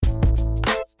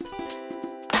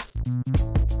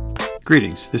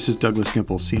Greetings, this is Douglas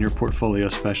Gimple, Senior Portfolio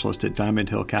Specialist at Diamond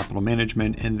Hill Capital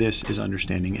Management, and this is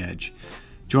Understanding Edge.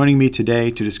 Joining me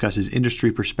today to discuss his industry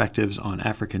perspectives on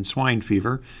African swine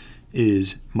fever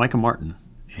is Micah Martin,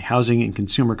 a housing and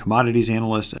consumer commodities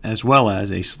analyst, as well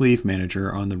as a sleeve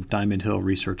manager on the Diamond Hill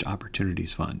Research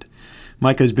Opportunities Fund.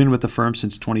 Micah has been with the firm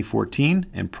since 2014,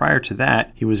 and prior to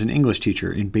that, he was an English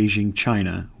teacher in Beijing,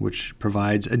 China, which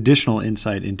provides additional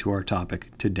insight into our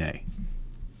topic today.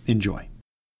 Enjoy.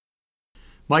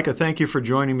 Micah, thank you for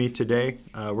joining me today.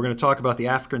 We're going to talk about the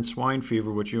African swine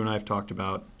fever, which you and I have talked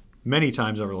about many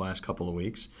times over the last couple of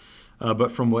weeks.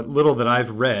 But from what little that I've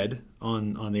read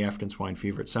on the African swine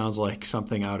fever, it sounds like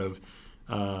something out of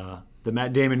the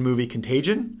Matt Damon movie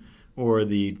Contagion or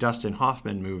the Dustin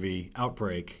Hoffman movie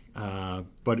Outbreak.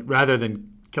 But rather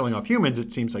than killing off humans,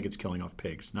 it seems like it's killing off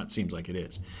pigs. Not seems like it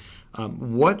is.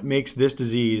 What makes this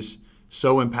disease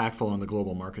so impactful on the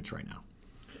global markets right now?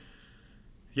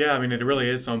 Yeah, I mean, it really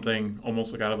is something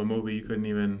almost like out of a movie. You couldn't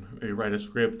even write a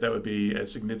script that would be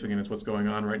as significant as what's going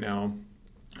on right now.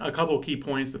 A couple of key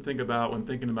points to think about when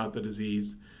thinking about the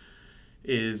disease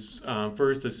is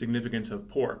first the significance of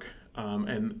pork.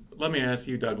 And let me ask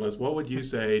you, Douglas, what would you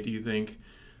say, do you think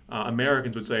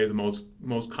Americans would say is the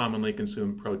most commonly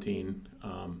consumed protein?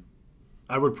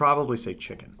 I would probably say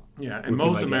chicken. Yeah, and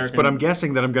most Americans, but I'm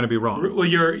guessing that I'm going to be wrong. Well,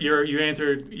 you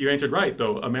answered right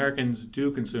though. Americans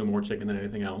do consume more chicken than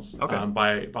anything else, okay.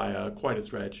 by quite a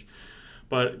stretch.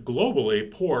 But globally,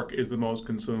 pork is the most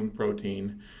consumed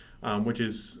protein, which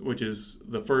is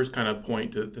the first kind of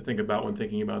point to think about when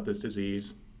thinking about this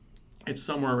disease. It's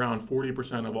somewhere around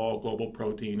 40% of all global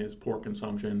protein is pork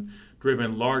consumption,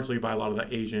 driven largely by a lot of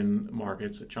the Asian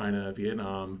markets, China,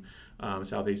 Vietnam,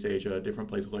 Southeast Asia, different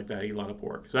places like that eat a lot of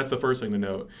pork. So that's the first thing to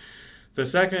note. The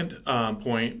second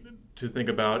point to think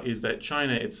about is that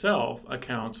China itself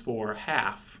accounts for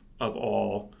half of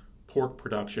all pork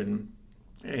production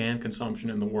and consumption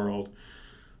in the world.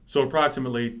 So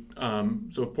approximately,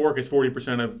 so pork is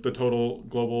 40% of the total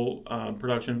global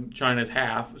production. China is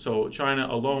half. So China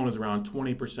alone is around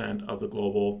 20% of the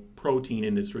global protein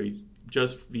industry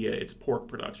just via its pork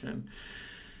production.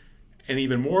 And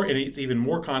it's even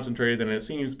more concentrated than it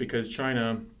seems because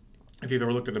China, if you've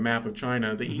ever looked at a map of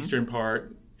China, the eastern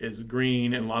part is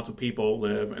green and lots of people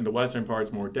live, and the western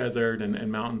part's more desert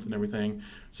and mountains and everything.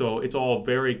 So it's all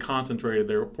very concentrated.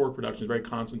 Their pork production is very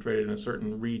concentrated in a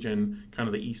certain region, kind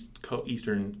of the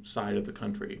eastern side of the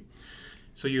country.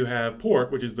 So you have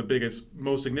pork, which is the biggest,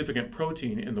 most significant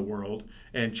protein in the world,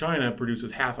 and China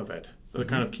produces half of it. So the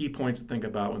kind of key points to think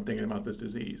about when thinking about this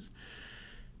disease.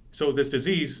 So this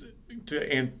disease, to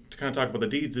kind of talk about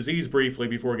the disease briefly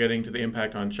before getting to the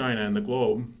impact on China and the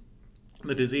globe.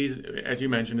 The disease, as you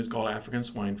mentioned, is called African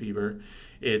swine fever.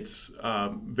 It's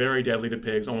very deadly to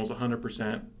pigs, almost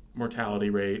 100% mortality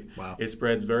rate. Wow. It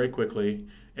spreads very quickly,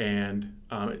 and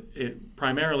it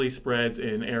primarily spreads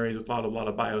in areas with a lot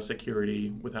of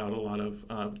biosecurity, without a lot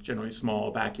of generally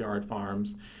small backyard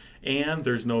farms, and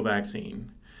there's no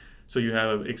vaccine. So you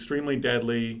have an extremely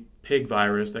deadly pig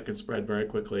virus that can spread very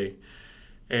quickly.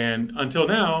 And until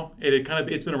now,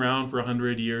 it's been around for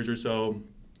 100 years or so,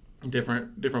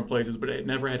 different places, but it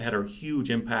never had a huge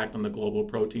impact on the global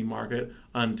protein market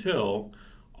until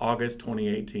August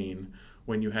 2018,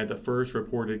 when you had the first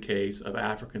reported case of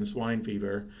African swine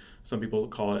fever. Some people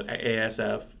call it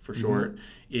ASF for short,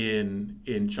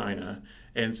 in China.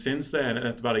 And since then, and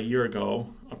that's about a year ago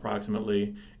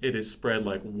approximately, it has spread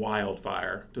like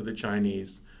wildfire to the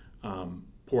Chinese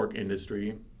pork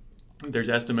industry. There's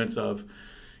estimates of,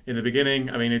 in the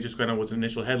beginning, I mean, it just kind of was an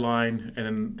initial headline, and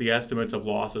then the estimates of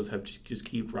losses have just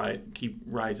keep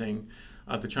rising.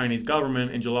 The Chinese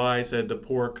government in July said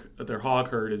their hog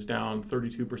herd is down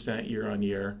 32% year on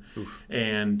year,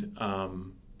 and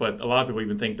but a lot of people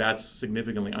even think that's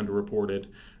significantly underreported.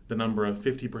 The number of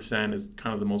 50% is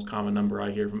kind of the most common number I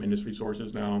hear from industry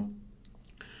sources now,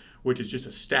 which is just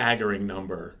a staggering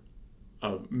number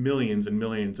of millions and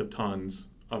millions of tons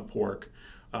of pork.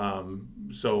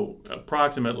 So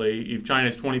approximately, if China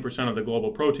is 20% of the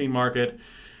global protein market,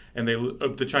 and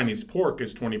the Chinese pork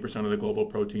is 20% of the global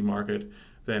protein market,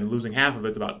 then losing half of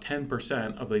it's about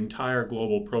 10% of the entire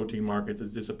global protein market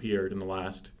that's disappeared in the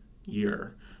last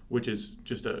year, which is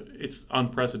it's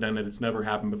unprecedented. It's never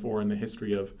happened before in the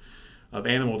history of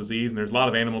animal disease, and there's a lot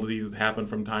of animal diseases that happen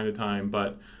from time to time,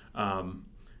 but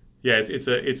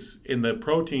it's in the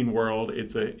protein world,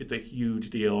 it's a huge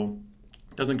deal.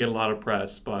 Doesn't get a lot of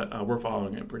press, but we're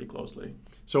following it pretty closely.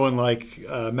 So unlike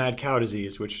mad cow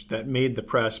disease, which that made the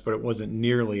press, but it wasn't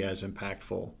nearly as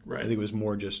impactful. Right. I think it was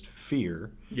more just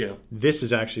fear. Yeah. This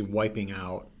is actually wiping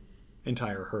out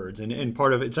entire herds. And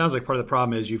part of it sounds like part of the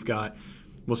problem is you've got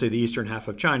we'll say the eastern half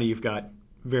of China, you've got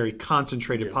very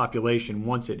concentrated population.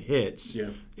 Once it hits,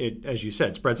 it, as you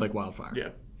said, spreads like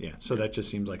wildfire. So that just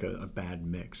seems like a bad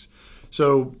mix.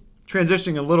 So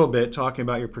transitioning a little bit, talking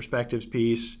about your perspectives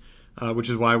piece, which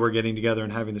is why we're getting together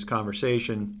and having this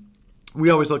conversation. We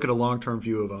always look at a long-term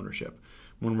view of ownership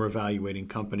when we're evaluating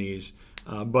companies,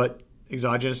 but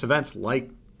exogenous events like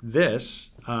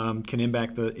this can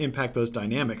impact those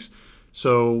dynamics.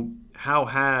 So how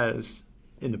have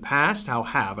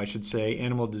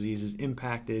animal diseases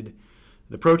impacted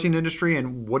the protein industry,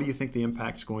 and what do you think the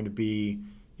impact is going to be,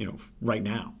 right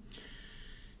now?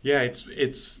 Yeah,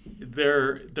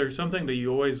 there's something that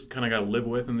you always kind of got to live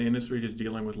with in the industry, just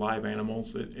dealing with live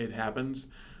animals. It happens.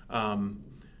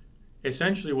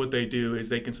 Essentially, what they do is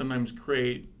they can sometimes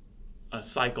create a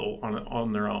cycle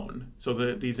on their own. So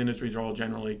these industries are all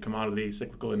generally commodity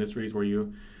cyclical industries where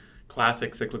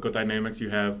classic cyclical dynamics, you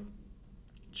have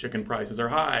chicken prices are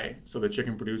high, so the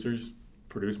chicken producers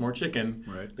produce more chicken.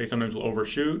 Right. They sometimes will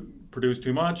overshoot, produce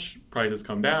too much, prices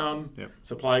come down,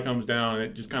 supply comes down, and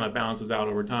it just kind of balances out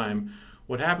over time.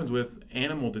 What happens with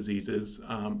animal diseases,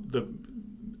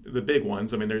 the big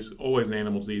ones, there's always an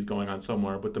animal disease going on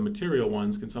somewhere, but the material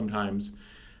ones can sometimes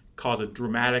cause a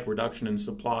dramatic reduction in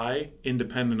supply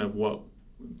independent of what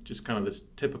just kind of this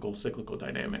typical cyclical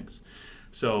dynamics.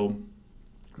 So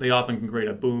they often can create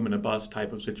a boom and a bust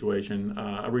type of situation.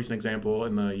 A recent example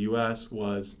in the U.S.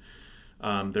 was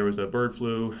there was a bird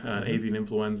flu, avian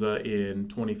influenza in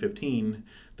 2015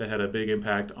 that had a big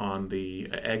impact on the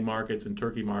egg markets and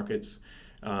turkey markets.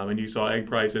 And you saw egg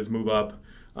prices move up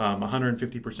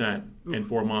 150% in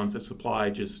 4 months as supply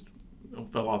just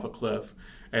fell off a cliff.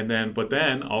 But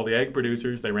then all the egg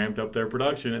producers, they ramped up their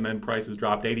production, and then prices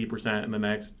dropped 80% in the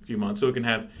next few months. So it can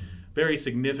have very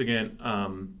significant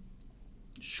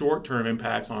short-term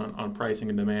impacts on pricing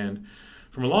and demand.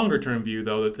 From a longer-term view,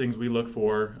 though, the things we look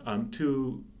for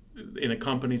in the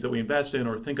companies that we invest in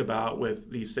or think about with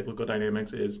these cyclical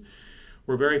dynamics is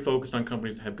we're very focused on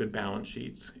companies that have good balance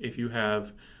sheets. If you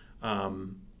have,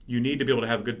 you need to be able to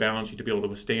have a good balance sheet to be able to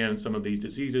withstand some of these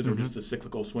diseases or just the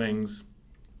cyclical swings,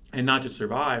 and not just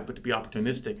survive, but to be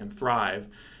opportunistic and thrive.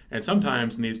 And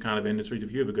sometimes in these kind of industries,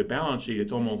 if you have a good balance sheet,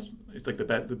 it's like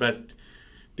the best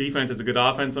defense is a good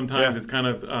offense. Sometimes it's kind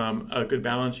of a good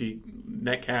balance sheet,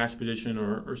 net cash position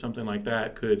or something like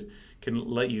that can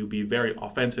let you be very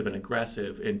offensive and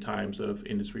aggressive in times of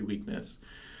industry weakness.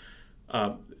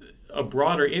 A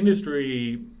broader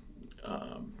industry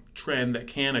trend that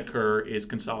can occur is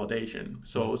consolidation.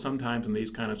 So sometimes in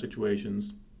these kind of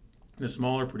situations, the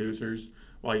smaller producers,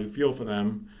 while you feel for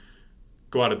them,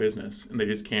 go out of business and they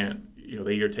just can't.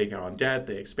 They either take on debt,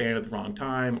 they expand at the wrong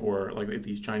time, or like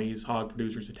these Chinese hog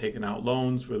producers have taken out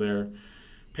loans for their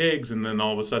pigs, and then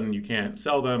all of a sudden you can't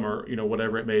sell them, or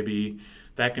whatever it may be.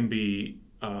 That can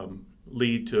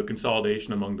lead to a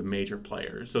consolidation among the major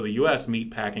players. So the U.S. meat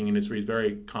packing industry is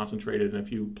very concentrated in a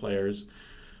few players.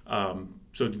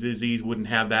 So the disease wouldn't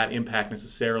have that impact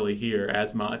necessarily here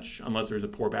as much unless there's a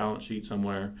poor balance sheet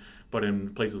somewhere. But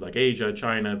in places like Asia,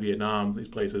 China, Vietnam, these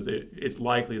places, it's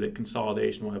likely that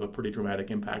consolidation will have a pretty dramatic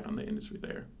impact on the industry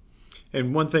there.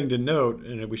 And one thing to note,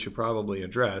 and we should probably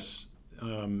address,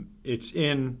 it's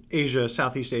in Asia,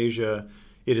 Southeast Asia.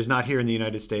 It is not here in the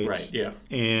United States. Right, yeah.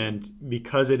 And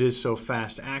because it is so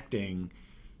fast acting,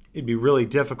 it'd be really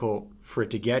difficult for it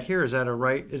to get here. Is that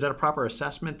a proper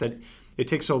assessment, that it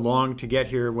takes so long to get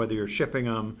here, whether you're shipping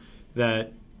them,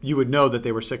 that you would know that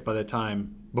they were sick by the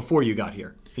time before you got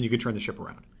here, and you could turn the ship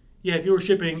around? Yeah, if you were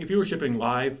shipping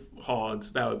live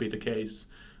hogs, that would be the case.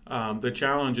 The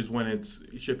challenge is when it's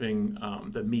shipping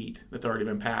the meat that's already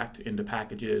been packed into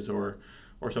packages or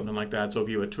something like that. So if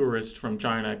you have a tourist from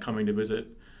China coming to visit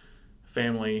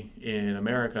family in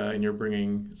America and you're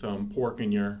bringing some pork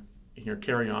in your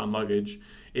carry-on luggage,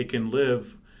 it can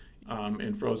live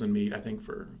in frozen meat, I think,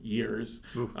 for years.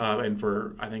 And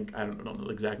for, I don't know the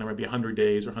exact number, maybe 100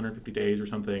 days or 150 days or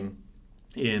something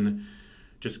in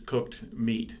just cooked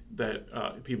meat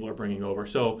that people are bringing over.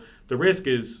 So the risk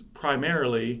is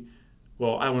primarily,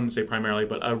 well, I wouldn't say primarily,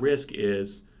 but a risk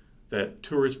is that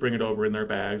tourists bring it over in their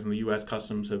bags, and the U.S.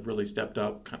 Customs have really stepped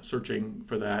up searching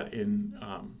for that in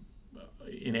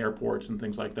airports and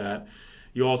things like that.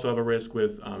 You also have a risk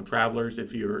with travelers.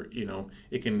 If you're,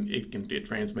 it can get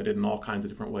transmitted in all kinds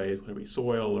of different ways, whether it be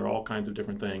soil or all kinds of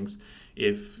different things.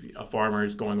 If a farmer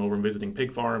is going over and visiting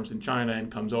pig farms in China and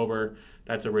comes over,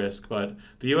 that's a risk. But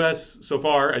the U.S. so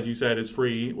far, as you said, is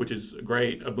free, which is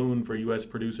great, a boon for U.S.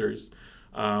 producers.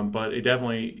 But it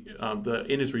definitely, the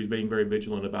industry is being very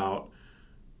vigilant about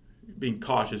being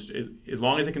cautious. As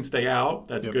long as it can stay out,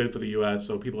 that's good for the U.S.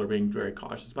 So people are being very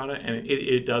cautious about it, and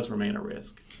it does remain a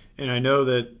risk. And I know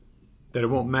that it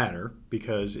won't matter,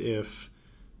 because if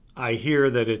I hear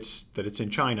that it's in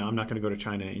China, I'm not going to go to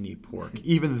China and eat pork,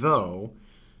 even though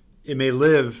it may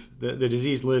live. The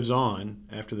disease lives on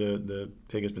after the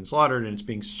pig has been slaughtered and it's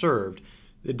being served.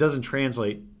 It doesn't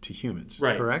translate to humans,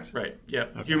 right? Correct? Right. Yeah.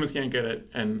 Okay. Humans can't get it,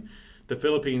 and the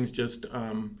Philippines just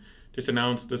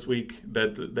announced this week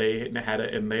that they had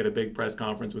a big press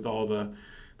conference with all the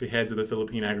heads of the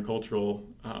Philippine agricultural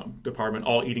department,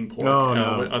 all eating pork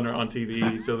on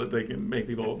TV, so that they can make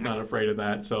people not afraid of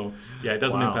that. So yeah, it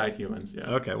doesn't impact humans. Yeah.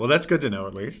 Okay. Well, that's good to know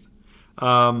at least.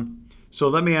 So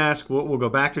let me ask. We'll go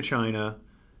back to China.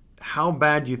 How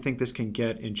bad do you think this can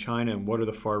get in China, and what are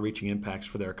the far-reaching impacts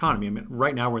for their economy? I mean,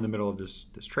 right now we're in the middle of this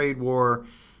trade war.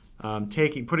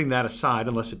 Putting that aside,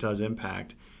 unless it does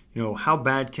impact, how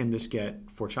bad can this get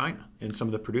for China and some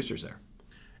of the producers there?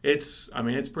 It's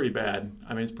pretty bad.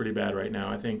 It's pretty bad right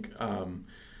now. I think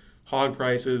hog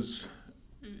prices,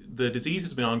 the disease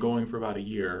has been ongoing for about a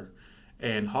year,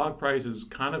 and hog prices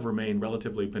kind of remain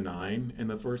relatively benign in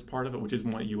the first part of it, which is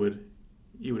what you would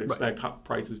expect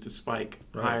prices to spike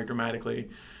higher dramatically.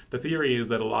 The theory is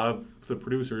that a lot of the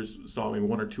producers saw maybe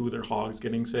one or two of their hogs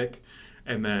getting sick,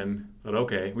 and then thought,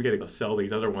 okay, we got to go sell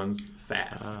these other ones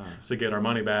fast to get our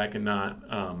money back and not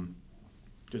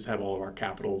just have all of our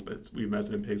capital that we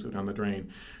invested in pigs go down the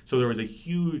drain. So there was a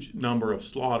huge number of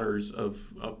slaughters of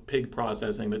pig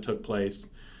processing that took place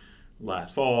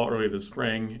last fall, early this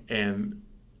spring, and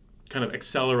kind of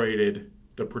accelerated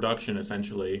the production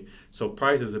essentially. So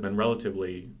prices have been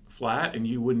relatively flat, and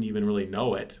you wouldn't even really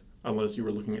know it unless you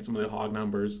were looking at some of the hog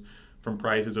numbers from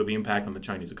prices or the impact on the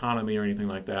Chinese economy or anything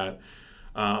like that.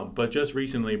 But just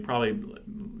recently, probably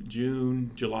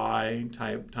June, July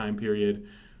type time period,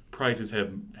 prices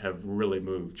have really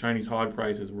moved. Chinese hog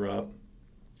prices were up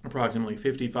approximately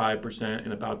 55%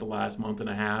 in about the last month and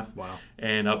a half. Wow.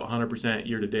 And up 100%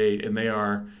 year to date.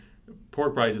 And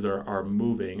pork prices are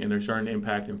moving, and they're starting to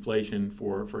impact inflation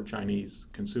for Chinese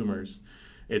consumers.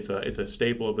 It's a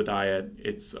staple of the diet.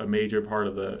 It's a major part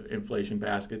of the inflation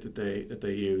basket that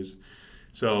they use.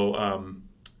 So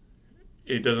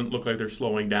it doesn't look like they're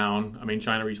slowing down.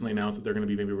 China recently announced that they're going to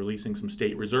be maybe releasing some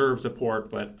state reserves of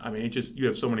pork, but you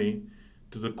have so many.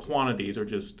 The quantities are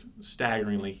just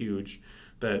staggeringly huge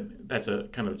that's a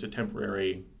kind of a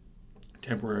temporary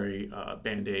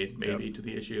band-aid maybe to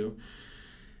the issue.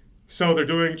 So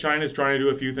China's trying to do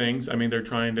a few things. They're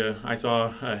trying to, I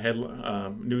saw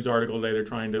a news article today, they're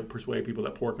trying to persuade people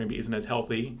that pork maybe isn't as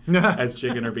healthy as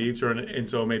chicken or beef, and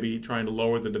so maybe trying to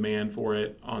lower the demand for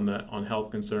it on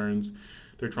health concerns.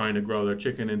 They're trying to grow their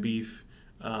chicken and beef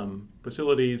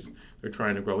facilities. They're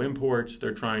trying to grow imports.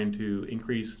 They're trying to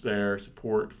increase their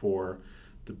support for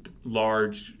the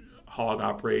large hog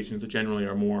operations that generally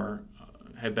are more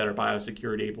have better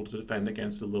biosecurity, able to defend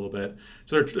against it a little bit.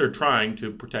 So they're trying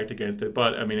to protect against it,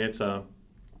 but it's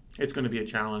going to be a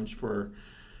challenge for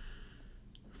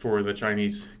the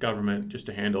Chinese government just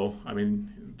to handle.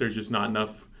 There's just not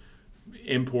enough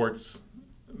imports.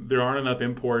 There aren't enough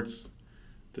imports.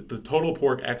 The total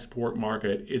pork export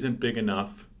market isn't big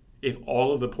enough. If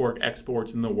all of the pork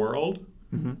exports in the world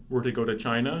were to go to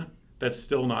China, that's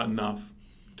still not enough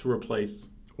to replace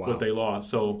what they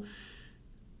lost. So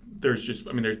there's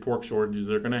pork shortages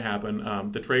that are going to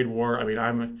happen. The trade war,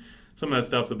 some of that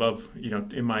stuff's above,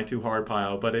 in my too hard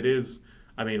pile, but it is,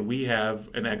 we have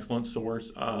an excellent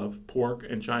source of pork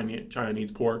and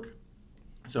Chinese pork.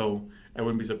 So I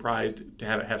wouldn't be surprised to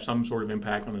have some sort of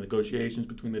impact on the negotiations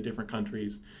between the different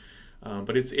countries.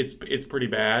 But it's pretty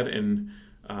bad, and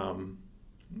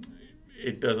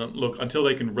it doesn't look, until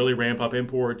they can really ramp up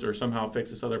imports or somehow fix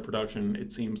this other production,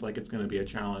 it seems like it's going to be a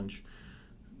challenge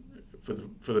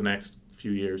for the next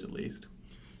few years at least.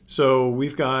 So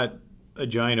we've got a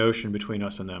giant ocean between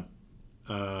us and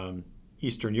them.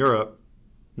 Eastern Europe,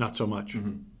 not so much.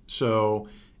 Mm-hmm. So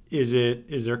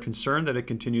is there concern that it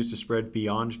continues to spread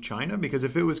beyond China? Because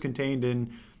if it was contained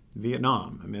in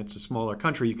Vietnam, it's a smaller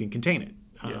country, you can contain it.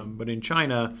 But in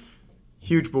China,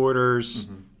 huge borders.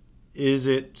 Mm-hmm. Is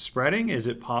it spreading? Is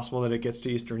it possible that it gets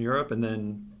to Eastern Europe and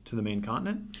then to the main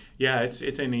continent? Yeah, it's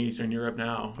in Eastern Europe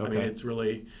now. Okay. It's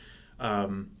really...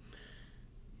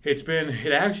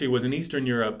 it actually was in Eastern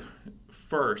Europe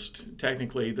first,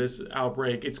 technically, this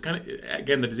outbreak. It's kind of,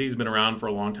 again, the disease has been around for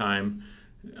a long time.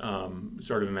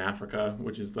 Started in Africa,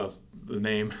 which is thus the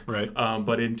name. Right.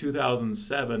 But in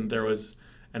 2007, there was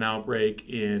an outbreak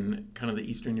in kind of the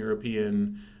Eastern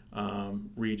European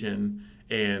region,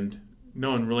 and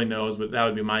no one really knows, but that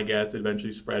would be my guess. It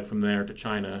eventually spread from there to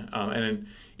China, and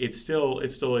it's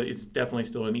definitely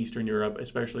still in Eastern Europe.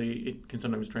 Especially, it can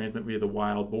sometimes transmit via the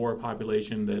wild boar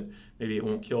population. That maybe it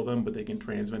won't kill them, but they can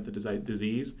transmit the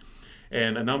disease.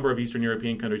 And a number of Eastern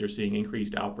European countries are seeing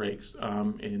increased outbreaks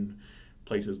in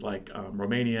places like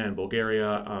Romania and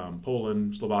Bulgaria,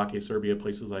 Poland, Slovakia, Serbia,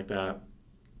 places like that.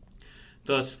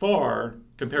 Thus far,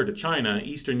 compared to China,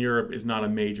 Eastern Europe is not a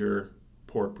major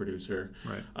pork producer.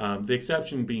 Right. The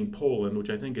exception being Poland, which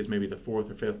I think is maybe the fourth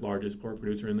or fifth largest pork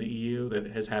producer in the EU, that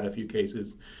has had a few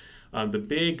cases. The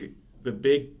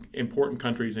big important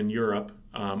countries in Europe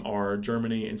are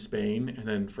Germany and Spain, and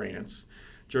then France.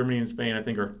 Germany and Spain, I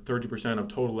think, are 30% of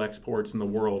total exports in the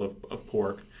world of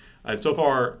pork. So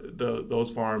far,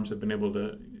 those farms have been able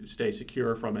to stay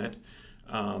secure from it,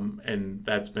 and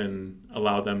that's been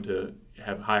allowed them to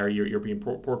have higher European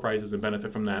pork prices and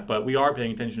benefit from that. But we are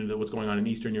paying attention to what's going on in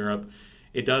Eastern Europe.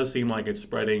 It does seem like it's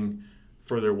spreading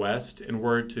further west, and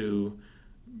were to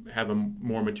have a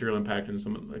more material impact in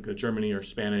some like the German or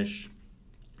Spanish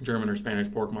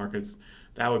pork markets,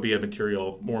 that would be a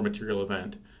more material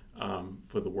event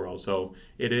for the world. So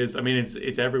it is. I mean,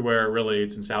 it's everywhere really.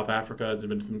 It's in South Africa. There's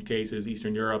been some cases.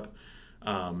 Eastern Europe.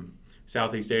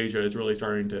 Southeast Asia is really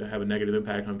starting to have a negative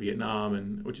impact on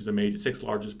Vietnam, which is a major sixth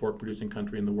largest pork producing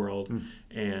country in the world,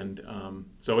 and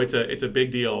so it's a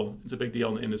big deal. It's a big deal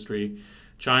in the industry.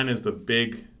 China is the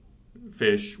big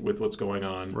fish with what's going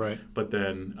on, right? But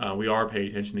then we are paying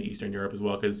attention to Eastern Europe as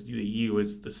well, because the EU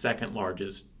is the second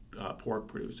largest pork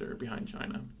producer behind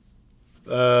China.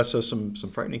 So some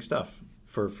frightening stuff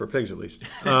for pigs at least.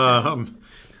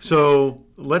 So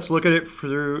let's look at it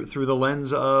through the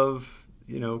lens of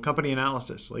company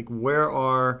analysis. Like, where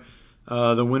are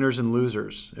the winners and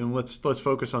losers? And let's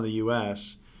focus on the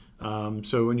U.S.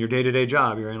 So in your day-to-day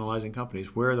job, you're analyzing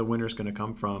companies. Where are the winners going to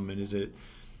come from? And is it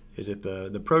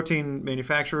the protein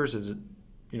manufacturers? Is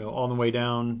it all the way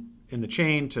down in the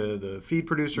chain to the feed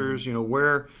producers?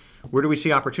 Where do we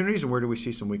see opportunities and where do we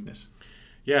see some weakness?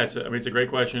 Yeah, it's a great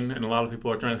question, and a lot of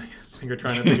people are trying to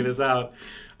figure this out.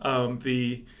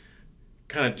 The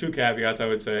kind of two caveats, I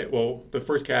would say. Well, the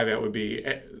first caveat would be,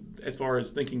 as far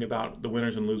as thinking about the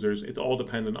winners and losers, it's all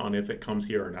dependent on if it comes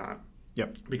here or not.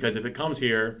 Yep. Because if it comes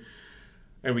here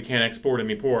and we can't export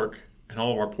any pork, and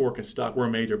all of our pork is stuck, we're a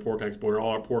major pork exporter,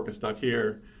 all our pork is stuck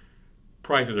here,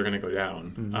 prices are going to go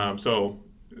down. Mm-hmm. So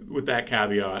with that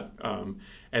caveat,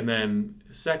 and then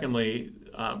secondly,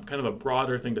 kind of a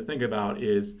broader thing to think about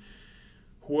is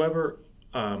whoever.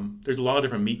 There's a lot of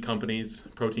different meat companies,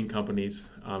 protein companies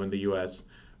in the U.S.,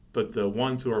 but the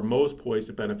ones who are most poised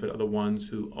to benefit are the ones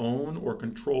who own or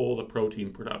control the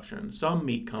protein production. Some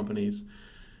meat companies,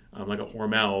 like a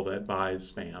Hormel that buys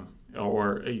Spam,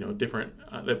 or different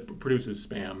that produces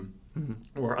Spam,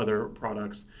 or other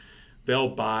products, they'll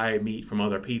buy meat from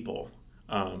other people,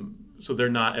 so they're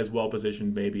not as well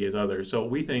positioned maybe as others. So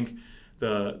we think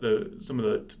some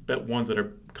of the ones that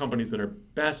are companies that are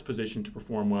best positioned to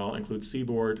perform well include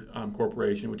Seaboard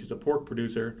Corporation, which is a pork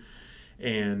producer,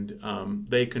 and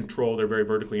they're very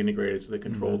vertically integrated, so they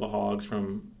control the hogs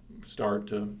from start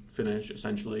to finish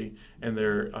essentially, and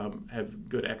they have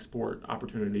good export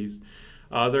opportunities.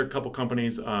 There are a couple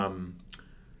companies,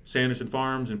 Sanderson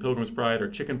Farms and Pilgrim's Pride, are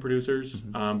chicken producers,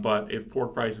 but if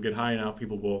pork prices get high enough,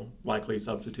 people will likely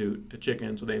substitute to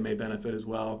chicken, so they may benefit as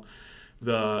well.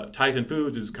 The Tyson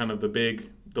Foods is kind of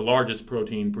the largest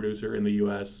protein producer in the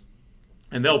U.S.,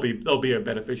 and they'll be a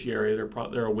beneficiary.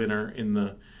 They're a winner in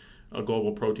the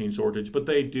global protein shortage, but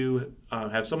they do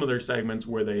have some of their segments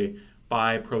where they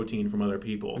buy protein from other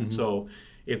people. Mm-hmm. So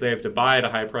if they have to buy at a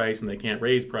high price and they can't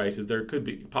raise prices, there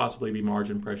could possibly be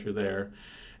margin pressure there.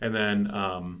 And then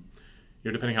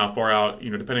depending how far out,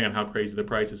 depending on how crazy the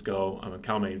prices go,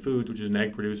 Cal-Maine Foods, which is an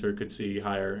egg producer, could see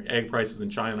higher egg prices in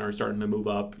China are starting to move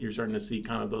up. You're starting to see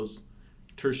kind of those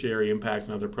tertiary impacts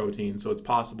on other proteins. So it's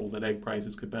possible that egg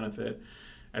prices could benefit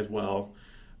as well.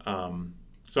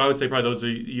 So I would say probably those are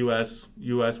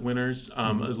U.S. winners.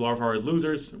 As far as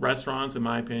losers, restaurants, in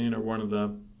my opinion, are one of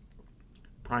the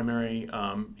primary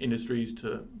industries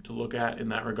to look at in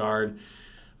that regard.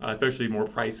 Especially more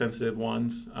price-sensitive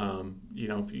ones.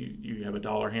 If you have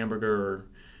 $1 hamburger, or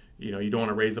you don't want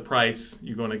to raise the price,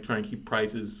 you're going to try and keep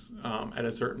prices at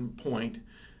a certain point.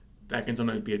 That can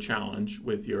sometimes be a challenge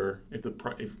with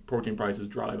if protein prices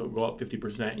go up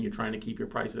 50% and you're trying to keep your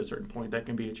price at a certain point. That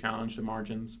can be a challenge to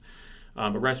margins.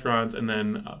 But restaurants, and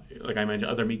then like I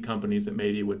mentioned, other meat companies that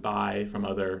maybe would buy from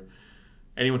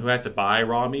anyone who has to buy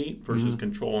raw meat versus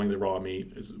controlling the raw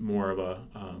meat is more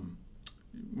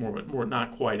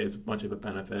not quite as much of a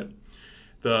benefit.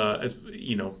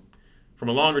 From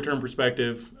a longer term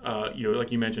perspective,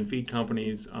 like you mentioned, feed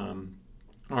companies,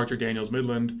 Archer Daniels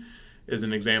Midland is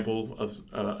an example of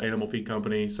animal feed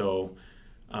company. So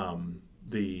in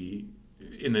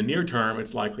the near term,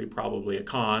 it's likely probably a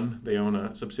con. They own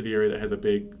a subsidiary that has a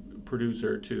big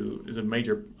is a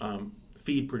major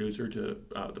feed producer to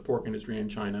the pork industry in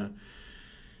China.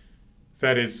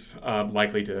 That is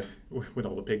likely to, with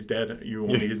all the pigs dead, you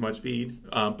won't need as much feed.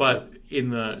 But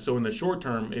in the short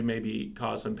term, it may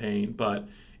cause some pain. But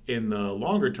in the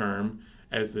longer term,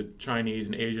 as the Chinese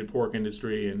and Asian pork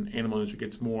industry and animal industry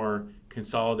gets more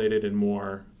consolidated and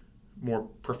more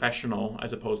professional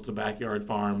as opposed to the backyard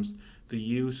farms, the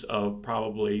use of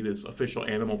probably this official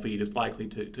animal feed is likely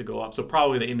to go up. So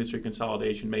probably the industry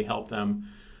consolidation may help them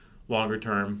longer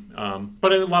term.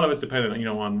 But a lot of it's dependent,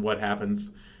 on what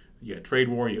happens. You have trade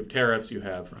war, you have tariffs, you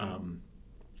have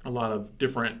a lot of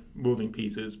different moving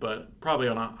pieces. But probably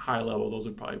on a high level, those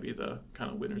would probably be the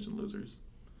kind of winners and losers.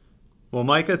 Well,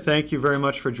 Micah, thank you very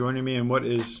much for joining me in what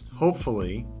is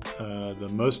hopefully the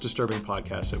most disturbing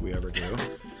podcast that we ever do.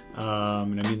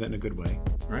 And I mean that in a good way.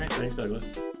 All right. Thanks,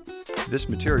 Douglas. This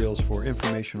material is for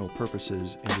informational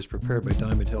purposes and is prepared by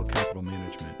Diamond Hill Capital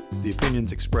Management. The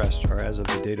opinions expressed are as of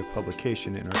the date of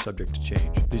publication and are subject to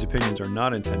change. These opinions are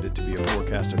not intended to be a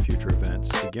forecast of future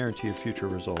events, a guarantee of future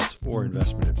results, or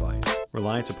investment advice.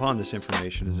 Reliance upon this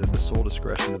information is at the sole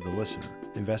discretion of the listener.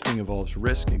 Investing involves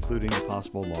risk, including the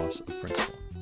possible loss of principal.